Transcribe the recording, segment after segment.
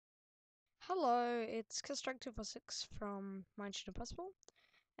Hello, it's Constructive46 from Mind Impossible,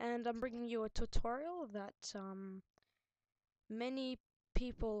 and I'm bringing you a tutorial that many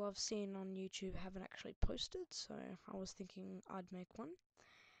people I've seen on YouTube haven't actually posted, so I was thinking I'd make one.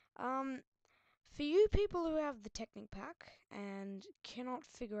 For you people who have the Technic Pack and cannot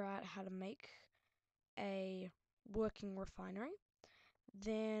figure out how to make a working refinery,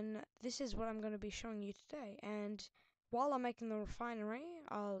 then this is what I'm going to be showing you today. And while I'm making the refinery,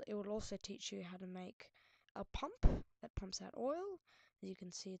 it will also teach you how to make a pump that pumps out oil. As you can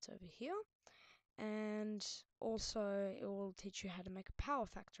see, it's over here. And also, it will teach you how to make a power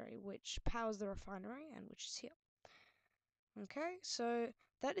factory, which powers the refinery and which is here. Okay, so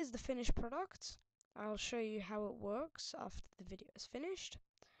that is the finished product. I'll show you how it works after the video is finished.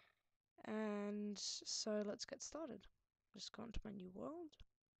 And so let's get started. Just go into my new world.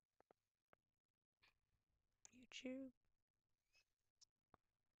 YouTube.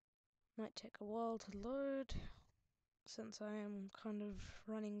 Might take a while to load, since I am kind of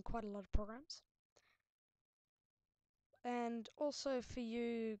running quite a lot of programs. And also for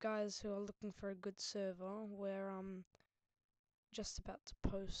you guys who are looking for a good server, we're just about to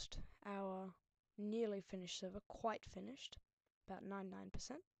post our nearly finished server, quite finished, about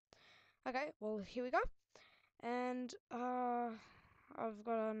 99%. Okay, well here we go. And I've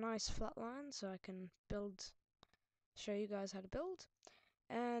got a nice flat line so I can show you guys how to build.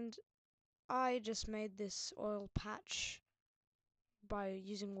 And I just made this oil patch by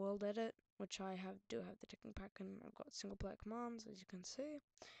using world edit, which I do have the Technic Pack, and I've got single player commands, as you can see.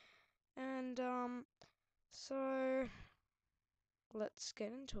 And so let's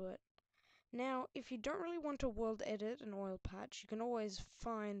get into it. Now, if you don't really want to world edit an oil patch, you can always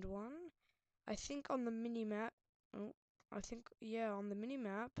find one. I think on the minimap, on the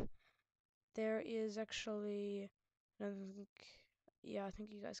minimap, there is actually, I think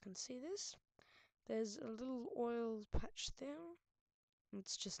you guys can see this. There's a little oil patch there.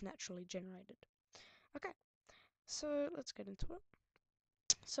 It's just naturally generated. Okay, so let's get into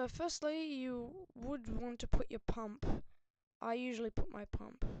it. So firstly, you would want to put your pump. I usually put my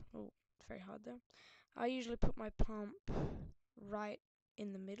pump. Oh, it's very hard there. I usually put my pump right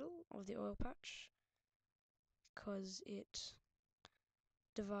in the middle of the oil patch, because it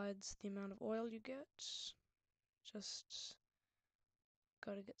divides the amount of oil you get. Just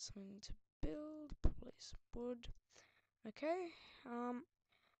gotta get something to build, probably some wood. Okay,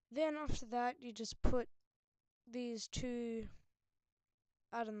 then after that, you just put these two,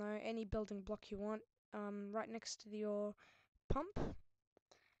 I don't know, any building block you want, right next to your pump.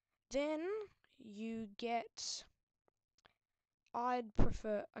 Then you get, I'd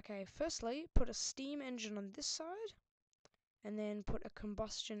prefer, okay, firstly, put a steam engine on this side, and then put a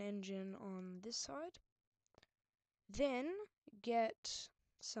combustion engine on this side. Then get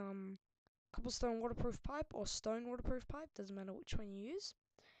some cobblestone waterproof pipe or stone waterproof pipe, doesn't matter which one you use.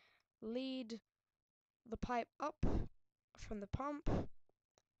 Lead the pipe up from the pump,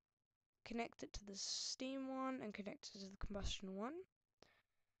 connect it to the steam one, and connect it to the combustion one.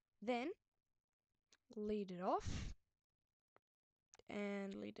 Then lead it off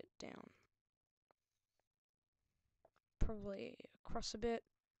and lead it down. Probably across a bit.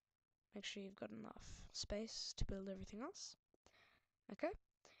 Make sure you've got enough space to build everything else. Okay,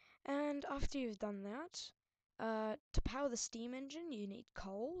 and after you've done that, to power the steam engine you need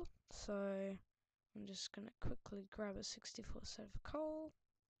coal. So I'm just gonna quickly grab a 64 set of coal.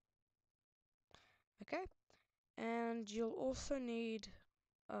 Okay, and you'll also need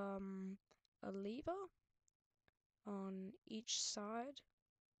a lever on each side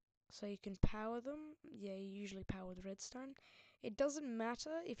so you can power them. Yeah, you usually power with redstone. It doesn't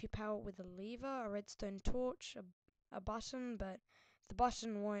matter if you power it with a lever, a redstone torch, a button, but the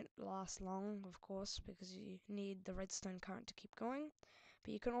button won't last long, of course, because you need the redstone current to keep going.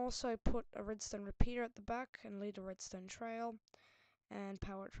 But you can also put a redstone repeater at the back and lead a redstone trail and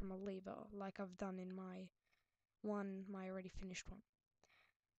power it from a lever, like I've done in my already finished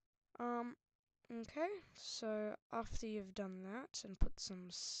one. Okay, so after you've done that and put some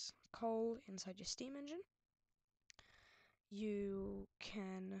coal inside your steam engine, you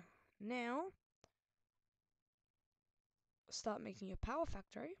can now start making your power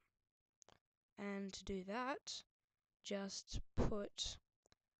factory. And to do that, just put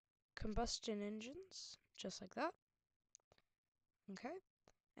combustion engines, just like that. Okay,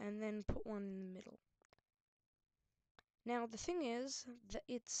 and then put one in the middle. Now the thing is that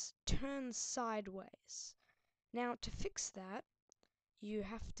it's turned sideways. Now to fix that, you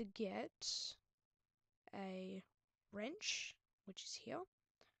have to get a wrench, which is here.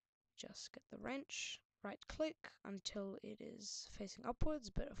 Just get the wrench, right click until it is facing upwards,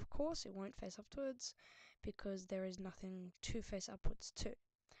 but of course it won't face upwards because there is nothing to face upwards to.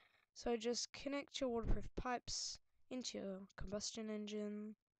 So just connect your waterproof pipes into your combustion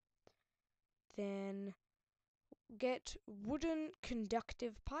engine, then get wooden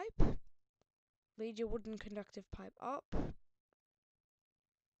conductive pipe, lead your wooden conductive pipe up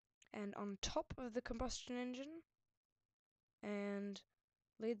and on top of the combustion engine, and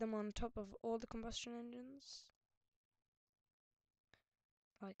lead them on top of all the combustion engines,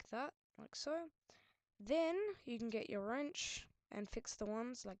 like that, like so. Then you can get your wrench and fix the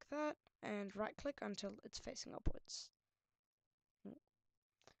ones like that, and right click until it's facing upwards.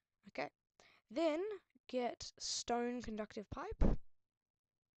 Okay, then get stone conductive pipe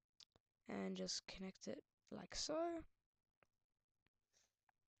and just connect it like so.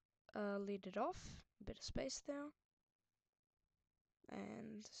 Lead it off, a bit of space there,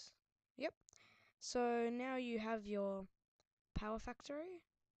 and yep. So now you have your power factory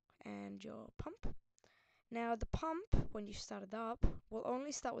and your pump. Now the pump, when you start it up, will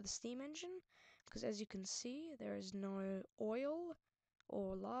only start with a steam engine, because as you can see, there is no oil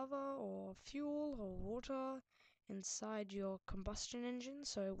or lava or fuel or water inside your combustion engine,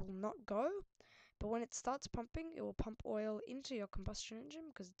 so it will not go. But when it starts pumping, it will pump oil into your combustion engine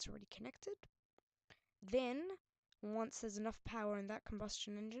because it's already connected. Then, once there's enough power in that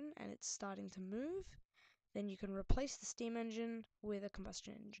combustion engine and it's starting to move, then you can replace the steam engine with a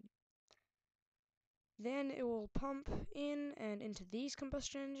combustion engine. Then it will pump in and into these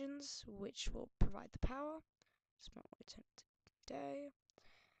combustion engines, which will provide the power. Just might want to turn it to day.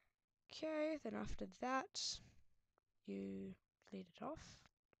 Okay, then after that, you lead it off.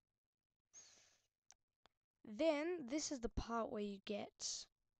 Then this is the part where you get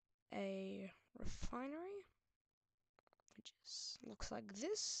a refinery, which looks like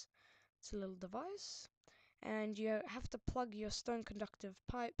this. It's a little device, and you have to plug your stone conductive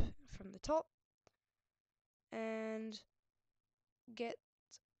pipe from the top and get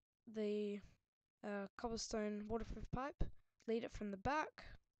the cobblestone waterproof pipe, lead it from the back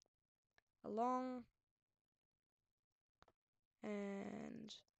along,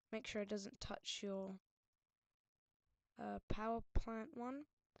 and make sure it doesn't touch your power plant one.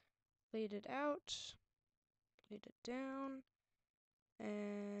 Lead it out, lead it down,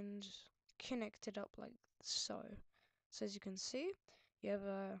 and connect it up like so. So as you can see, you have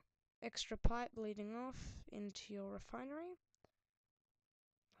a extra pipe leading off into your refinery,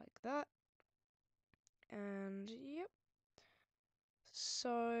 like that. And yep.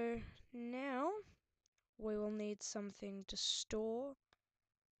 So now we will need something to store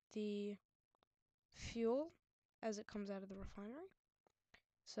the fuel as it comes out of the refinery.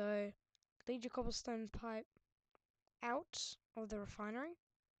 So lead your cobblestone pipe out of the refinery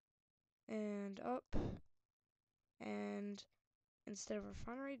and up, and instead of a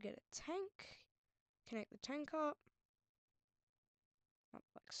refinery, get a tank. Connect the tank up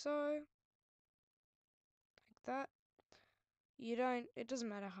like so, like that. It doesn't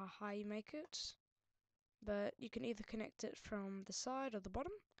matter how high you make it, but you can either connect it from the side or the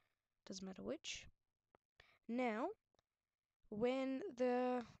bottom, doesn't matter which. Now, when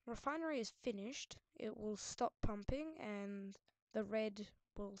the refinery is finished, it will stop pumping and the red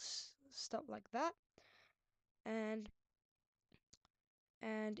will stop like that, and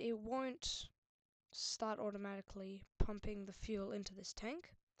it won't start automatically pumping the fuel into this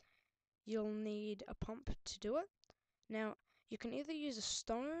tank. You'll need a pump to do it. Now, you can either use a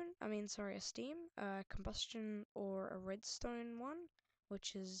steam, combustion, or a redstone one,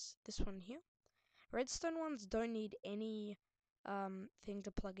 which is this one here. Redstone ones don't need any thing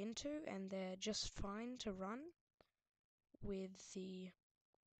to plug into, and they're just fine to run with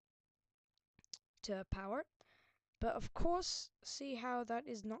to power it. But of course, see how that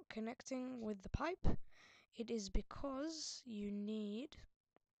is not connecting with the pipe? It is because you need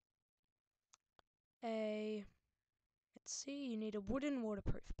you need a wooden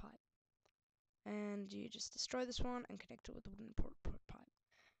waterproof pipe. And you just destroy this one and connect it with the wooden waterproof pipe.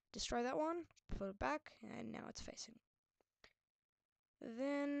 Destroy that one, put it back, and now it's facing.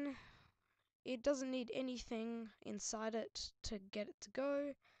 Then it doesn't need anything inside it to get it to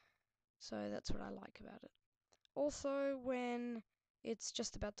go, so that's what I like about it. Also, when it's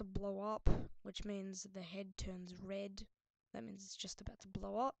just about to blow up, which means the head turns red, that means it's just about to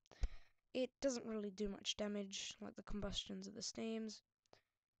blow up, it doesn't really do much damage like the combustions or the steams.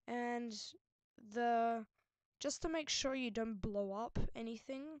 And just to make sure you don't blow up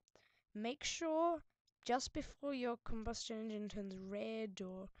anything, make sure just before your combustion engine turns red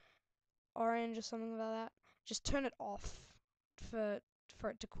or orange or something like that, just turn it off for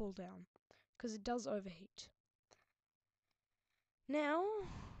it to cool down, because it does overheat. Now,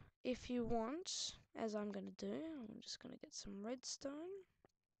 if you want, as I'm going to do, I'm just going to get some redstone,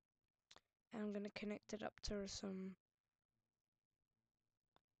 and I'm going to connect it up to some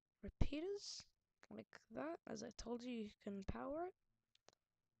repeaters, like that. As I told you, you can power it.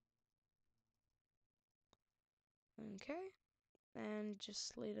 Okay, and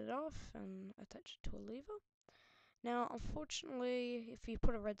just lead it off and attach it to a lever. Now, unfortunately, if you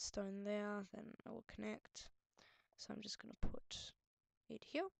put a redstone there, then it will connect. So I'm just going to put it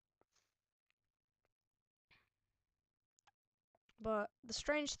here. But the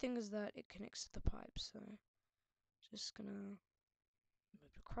strange thing is that it connects to the pipe, so just gonna move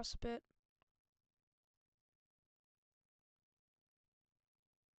it across a bit.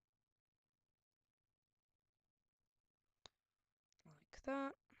 Like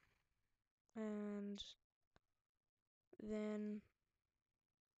that. And then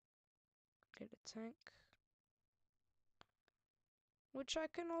get a tank. Which I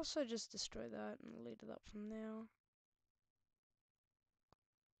can also just destroy that and lead it up from there.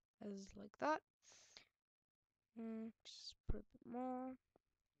 As like that. Just put a bit more.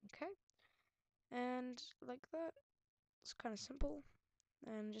 Okay. And like that. It's kind of simple.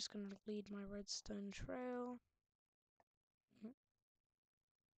 And just gonna lead my redstone trail.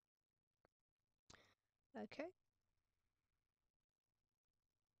 Okay.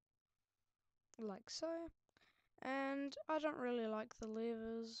 Like so. And I don't really like the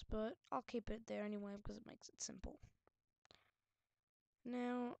levers, but I'll keep it there anyway because it makes it simple.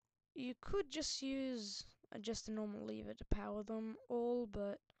 Now, you could just use just a normal lever to power them all,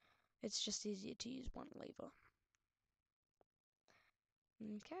 but it's just easier to use one lever.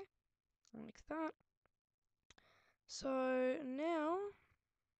 Okay, like that. So now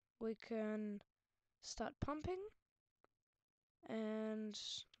we can start pumping, and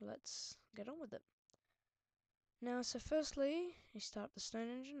let's get on with it. Now, so firstly, you start the stone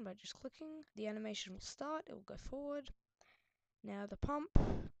engine by just clicking. The animation will start, it will go forward. Now the pump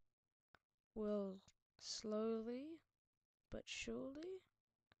will slowly but surely,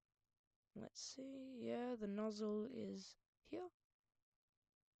 let's see, yeah, the nozzle is here.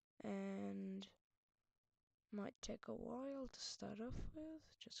 And might take a while to start off with,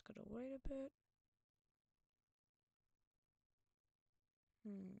 just gotta wait a bit.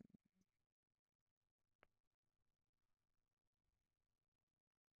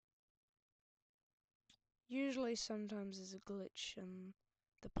 Usually sometimes there's a glitch and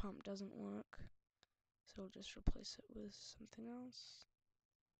the pump doesn't work, so I'll just replace it with something else.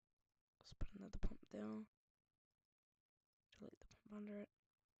 Let's put another pump there. Delete the pump under it.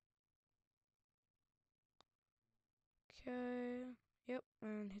 Okay, yep,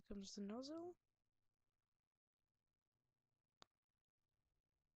 and here comes the nozzle.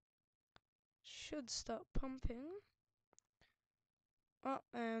 Should start pumping. Oh,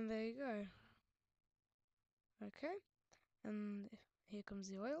 and there you go. Okay, and here comes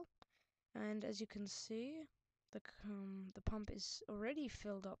the oil. And as you can see, the pump is already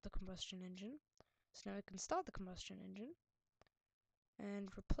filled up the combustion engine. So now we can start the combustion engine and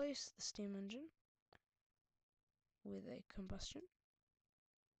replace the steam engine with a combustion.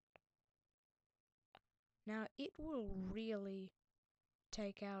 Now it will really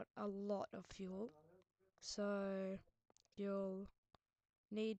take out a lot of fuel, so you'll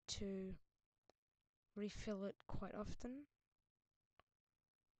need to refill it quite often.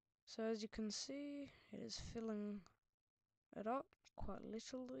 So as you can see, it is filling it up quite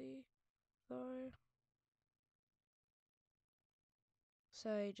literally though.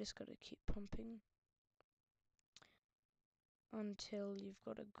 So you just gotta keep pumping until you've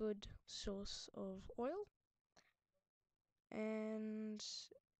got a good source of oil. And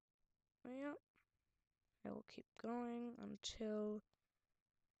yeah, it will keep going until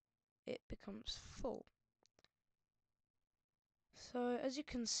it becomes full. So as you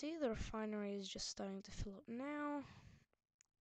can see, the refinery is just starting to fill up now.